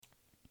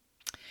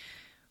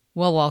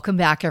Well, welcome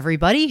back,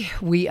 everybody.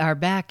 We are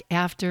back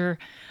after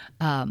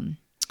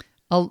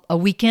a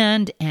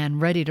weekend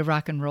and ready to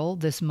rock and roll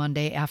this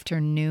Monday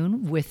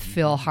afternoon with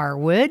Phil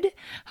Harwood.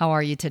 How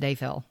are you today,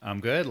 Phil? I'm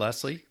good,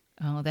 Leslie.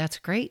 Oh, that's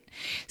great.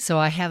 So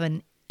I have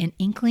an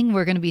inkling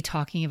we're going to be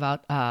talking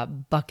about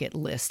bucket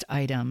list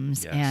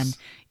items. Yes. And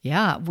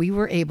yeah, we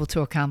were able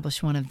to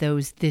accomplish one of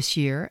those this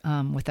year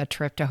with a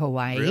trip to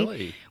Hawaii.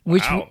 Really?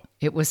 Which Wow.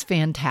 it was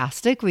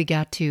fantastic. We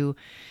got to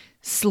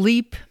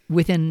sleep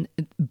within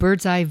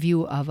bird's eye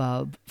view of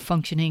a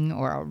functioning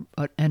or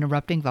an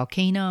erupting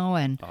volcano.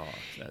 And Oh,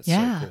 that's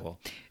yeah. so cool.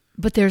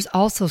 But there's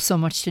also so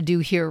much to do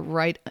here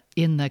right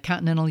in the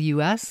continental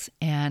U.S.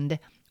 And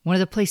one of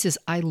the places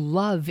I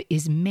love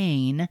is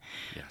Maine.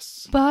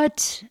 Yes.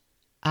 But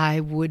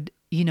I would,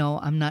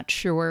 I'm not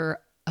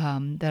sure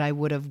that I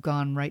would have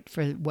gone right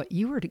for what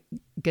you were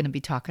going to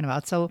be talking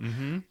about. So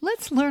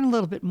let's learn a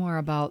little bit more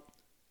about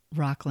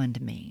Rockland,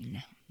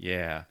 Maine.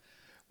 Yeah.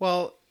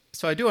 Well,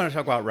 so I do want to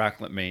talk about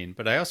Rockland, Maine,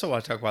 but I also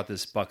want to talk about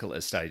this bucket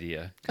list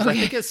idea. 'Cause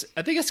Okay.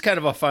 I think it's kind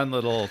of a fun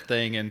little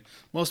thing, and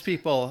most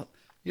people,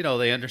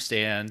 they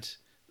understand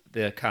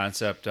the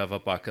concept of a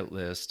bucket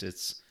list.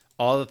 It's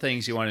all the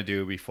things you want to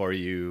do before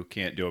you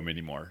can't do them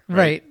anymore.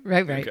 Right.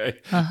 Okay.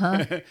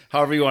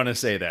 However you want to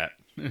say that.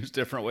 There's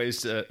different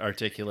ways to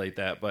articulate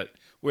that, but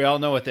we all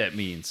know what that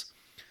means.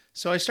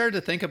 So I started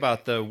to think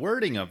about the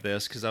wording of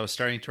this because I was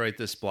starting to write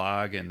this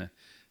blog, and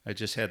I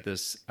just had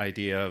this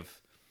idea of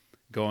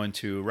going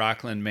to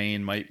Rockland,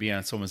 Maine might be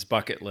on someone's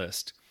bucket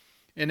list.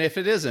 And if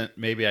it isn't,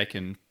 maybe I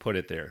can put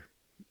it there.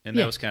 And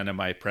that was kind of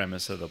my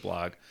premise of the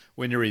blog.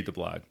 When you read the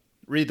blog.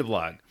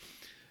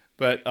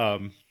 But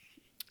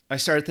I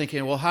started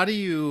thinking, well, how do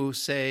you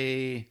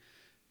say,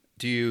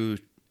 do you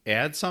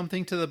add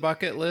something to the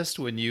bucket list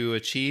when you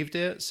achieved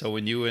it? So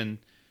when you and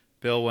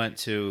Bill went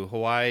to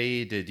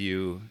Hawaii, did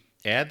you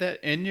add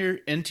that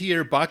into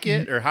your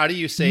bucket, or how do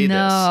you say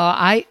No,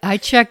 this? I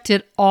checked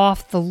it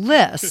off the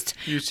list.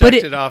 You but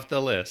checked it off the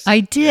list.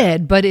 I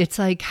did, but it's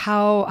like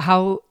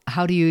how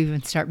do you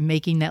even start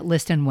making that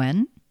list and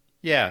when?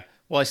 Yeah.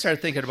 Well, I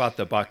started thinking about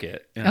the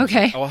bucket. And I was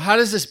Okay. like, well, how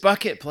does this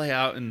bucket play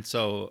out? And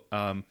so,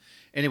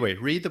 anyway,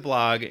 read the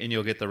blog and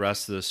you'll get the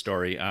rest of the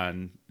story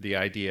on the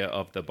idea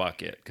of the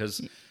bucket.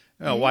 Because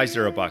why is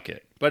there a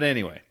bucket? But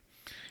anyway,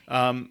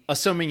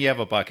 assuming you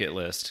have a bucket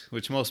list,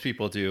 which most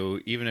people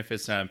do, even if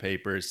it's not on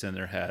paper, it's in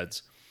their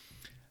heads.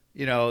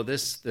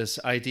 This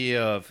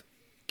idea of,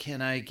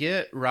 can I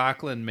get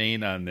Rockland,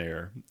 Maine on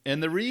there?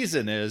 And the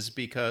reason is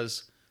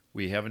because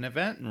we have an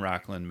event in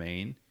Rockland,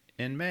 Maine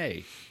in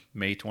May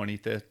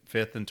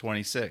 25th and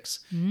 26th.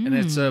 And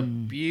it's a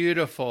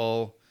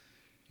beautiful,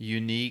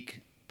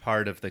 unique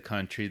part of the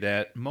country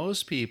that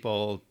most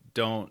people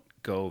don't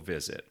go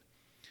visit.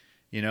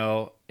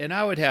 And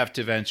I would have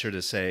to venture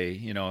to say,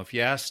 if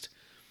you asked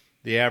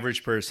the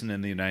average person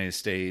in the United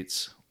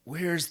States,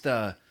 where's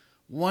the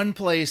one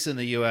place in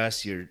the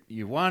U.S.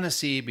 you want to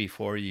see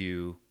before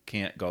you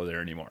can't go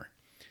there anymore?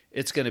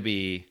 It's going to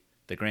be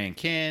the Grand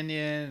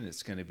Canyon.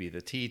 It's going to be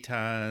the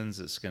Tetons.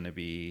 It's going to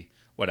be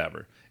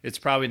whatever. It's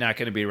probably not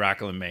going to be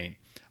Rockland, Maine.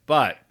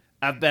 But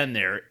I've been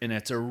there, and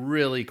it's a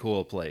really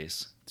cool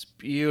place. It's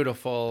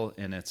beautiful,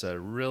 and it's a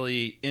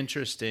really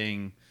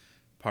interesting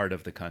part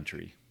of the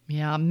country.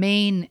 Yeah,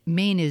 Maine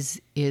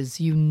is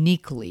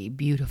uniquely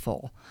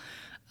beautiful,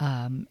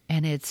 and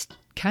it's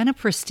kind of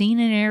pristine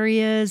in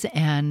areas,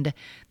 and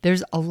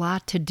there's a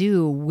lot to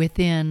do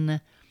within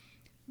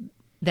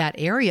that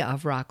area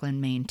of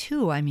Rockland, Maine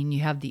too. I mean, you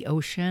have the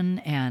ocean,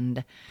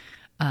 and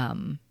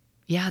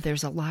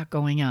there's a lot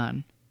going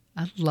on.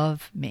 I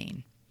love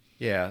Maine.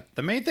 Yeah,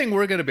 the main thing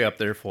we're going to be up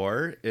there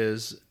for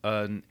is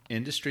an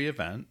industry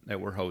event that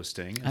we're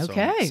hosting. And So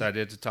I'm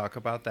excited to talk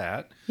about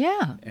that.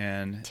 Yeah.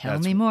 And Tell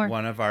that's me more.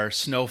 one of our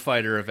Snow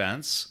Fighter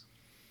events.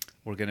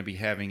 We're going to be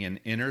having an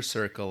inner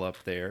circle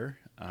up there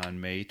on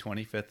May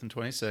 25th and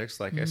 26th,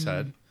 like I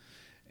said.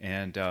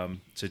 And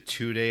it's a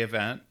 2-day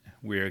event.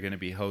 We are going to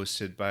be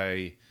hosted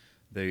by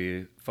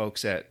the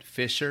folks at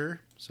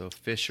Fisher. So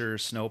Fisher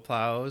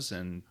snowplows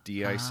and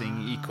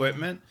de-icing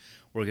equipment.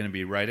 We're going to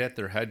be right at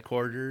their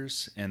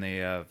headquarters, and they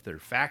have their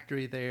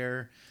factory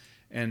there.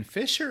 And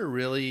Fisher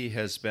really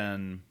has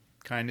been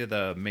kind of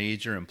the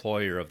major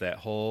employer of that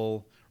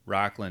whole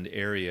Rockland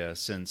area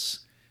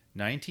since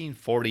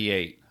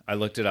 1948. I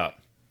looked it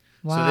up.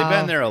 Wow. So they've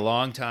been there a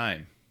long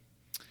time.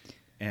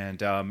 And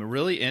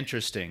really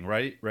interesting,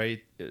 right?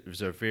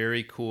 There's a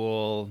very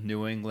cool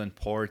New England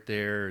port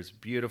there. It's a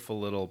beautiful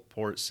little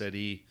port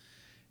city.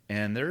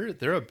 And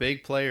they're a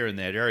big player in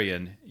that area.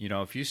 And,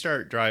 if you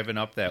start driving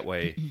up that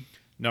way,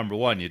 number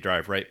one, you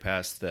drive right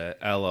past the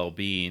LL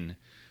Bean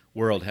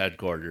world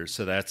headquarters.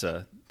 So that's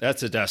a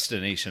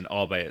destination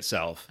all by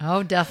itself.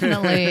 Oh,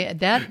 definitely.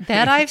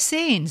 that I've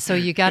seen. So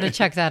you got to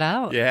check that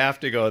out. You have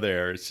to go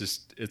there.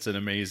 It's an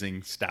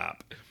amazing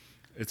stop.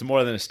 It's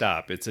more than a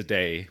stop. It's a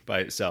day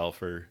by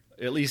itself, or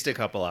at least a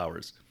couple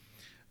hours.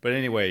 But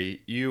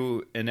anyway,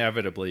 you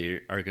inevitably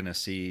are going to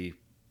see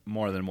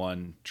more than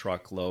one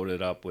truck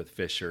loaded up with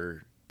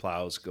Fisher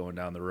plows going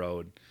down the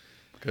road.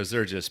 because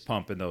they're just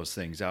pumping those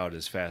things out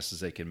as fast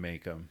as they can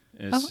make them.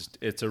 And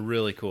it's a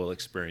really cool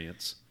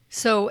experience.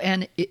 So,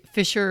 and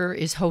Fisher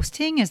is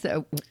hosting? Is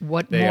that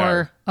what They more?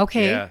 are.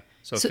 Okay. Yeah.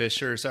 So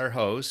Fisher's our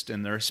host,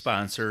 and they're a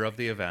sponsor of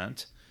the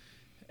event.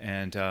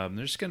 And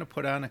they're just going to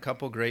put on a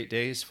couple great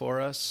days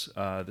for us.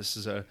 This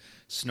is a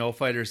Snow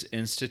Fighters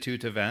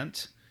Institute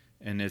event,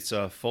 and it's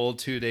a full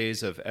 2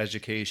 days of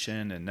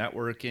education and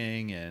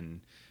networking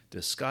and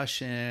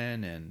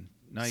discussion and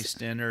nice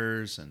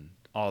dinners and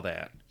all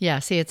that. Yeah,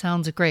 see, it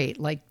sounds great.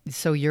 Like,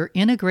 so you're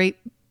in a great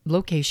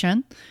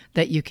location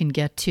that you can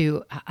get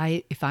to.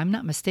 If I'm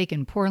not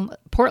mistaken,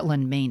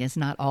 Portland, Maine is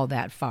not all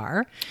that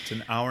far. It's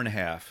an hour and a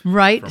half.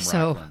 Right. From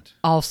So Rockland.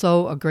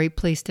 also a great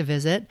place to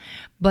visit,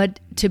 but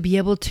to be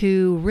able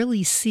to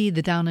really see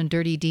the down and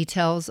dirty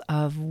details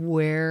of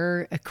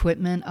where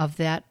equipment of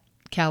that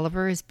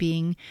caliber is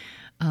being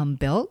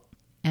built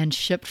and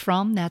shipped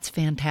from, that's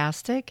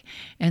fantastic.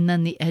 And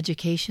then the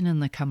education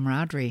and the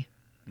camaraderie.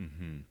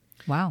 Mm-hmm.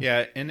 Wow.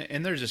 Yeah,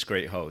 and they're just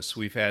great hosts.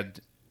 We've had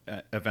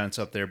events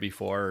up there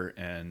before,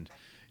 and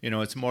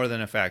it's more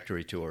than a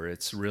factory tour.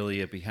 It's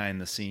really a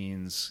behind the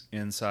scenes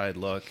inside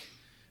look,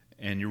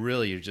 and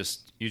you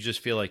just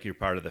feel like you're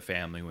part of the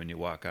family when you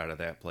walk out of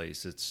that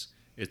place.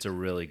 It's a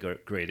really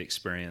great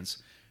experience.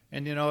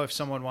 And if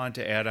someone wanted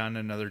to add on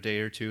another day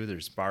or two,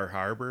 there's Bar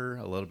Harbor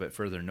a little bit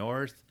further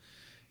north,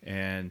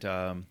 and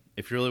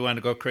if you really want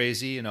to go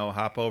crazy,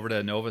 hop over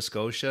to Nova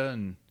Scotia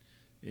and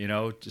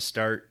just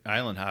start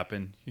island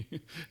hopping.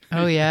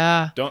 Oh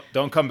yeah.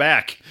 Don't come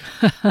back.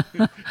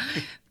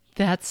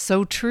 That's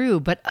so true.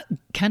 But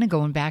kind of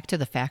going back to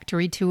the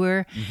factory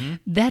tour,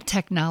 that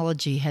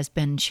technology has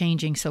been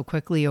changing so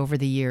quickly over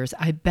the years.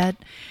 I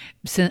bet,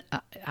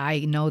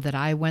 I know that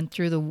I went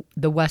through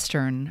the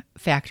Western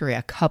factory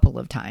a couple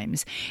of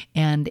times,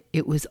 and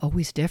it was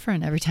always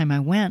different every time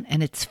I went,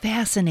 and it's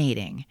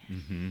fascinating.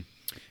 Mm-hmm.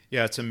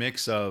 Yeah, it's a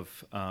mix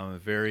of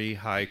very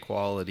high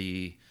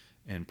quality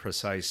and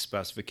precise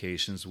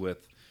specifications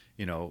with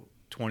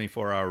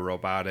 24-hour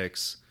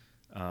robotics,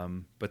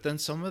 but then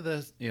some of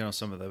the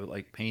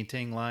like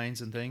painting lines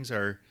and things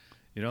are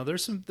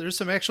there's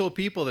some actual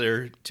people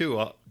there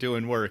too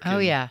doing work. Oh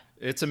yeah,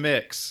 it's a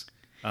mix,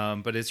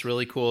 but it's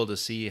really cool to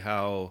see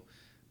how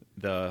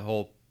the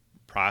whole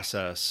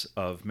process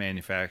of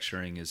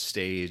manufacturing is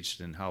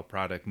staged and how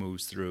product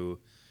moves through,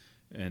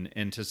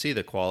 and to see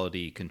the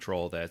quality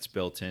control that's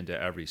built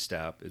into every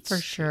step. It's for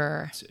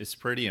sure. It's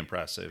pretty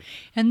impressive.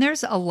 And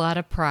there's a lot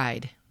of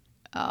pride.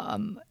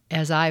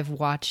 As I've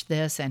watched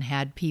this and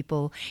had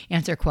people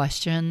answer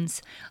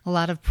questions, a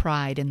lot of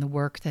pride in the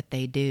work that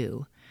they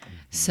do. Mm-hmm.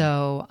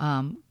 So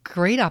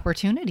great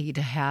opportunity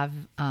to have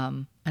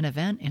an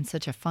event in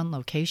such a fun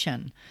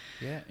location.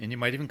 Yeah, and you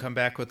might even come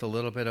back with a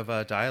little bit of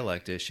a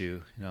dialect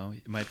issue.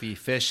 It might be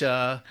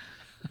Fisha,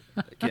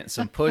 getting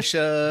some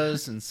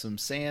pushas and some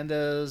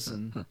sandas,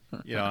 and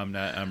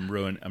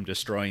I'm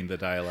destroying the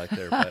dialect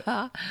there, but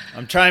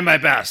I'm trying my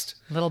best.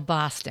 Little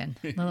Boston.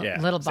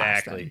 Little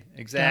Boston.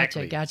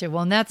 Exactly. Gotcha.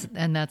 Well, and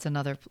that's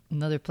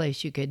another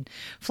place you could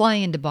fly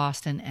into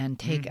Boston and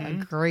take a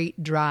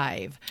great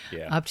drive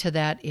up to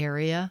that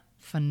area.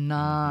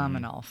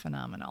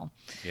 Phenomenal.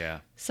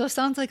 Yeah. So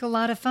sounds like a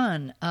lot of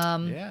fun.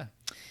 Yeah.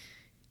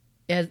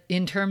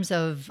 In terms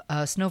of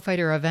Snow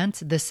Fighter events,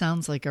 this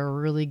sounds like a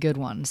really good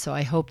one. So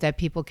I hope that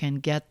people can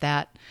get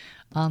that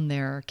on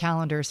their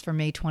calendars for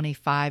May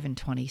 25 and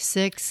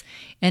 26.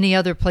 Any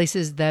other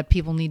places that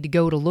people need to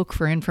go to look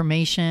for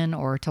information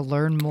or to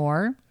learn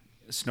more?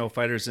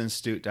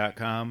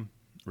 snowfightersinstitute.com.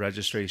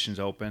 Registration's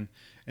open.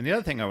 And the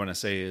other thing I want to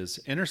say is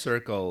Inner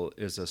Circle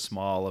is a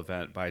small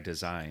event by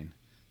design.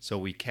 So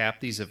we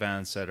cap these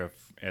events at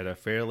a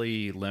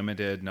fairly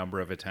limited number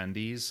of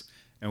attendees,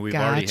 and we've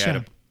already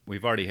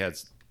had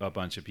a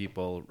bunch of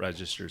people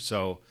register.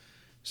 So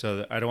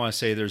I don't want to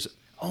say there's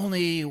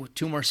only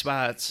 2 more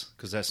spots,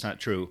 because that's not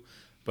true.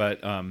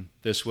 But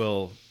this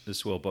will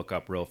book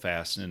up real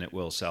fast, and it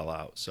will sell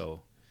out.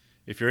 So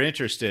if you're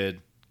interested,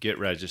 get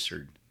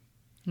registered.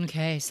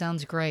 Okay,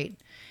 sounds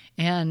great.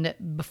 And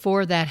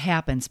before that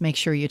happens, make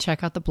sure you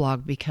check out the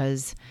blog,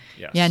 because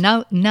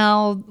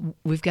now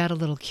we've got a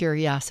little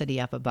curiosity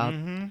up about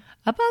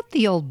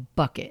the old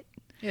bucket.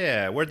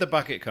 Yeah, where'd the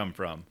bucket come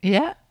from?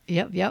 Yeah.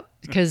 Yep.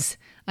 Because,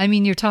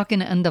 you're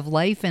talking end of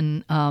life,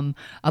 and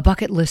a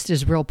bucket list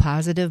is real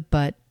positive,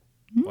 but...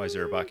 Why is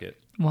there a bucket?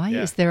 Why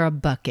is there a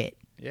bucket?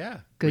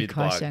 Yeah. Good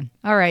question.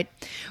 All right.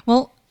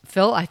 Well,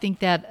 Phil, I think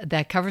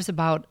that covers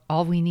about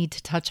all we need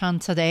to touch on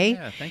today.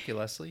 Yeah, thank you,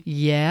 Leslie.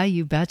 Yeah,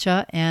 you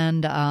betcha.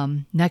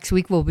 And next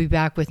week we'll be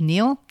back with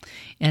Neil.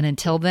 And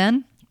until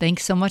then,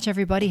 thanks so much,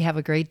 everybody. Have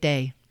a great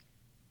day.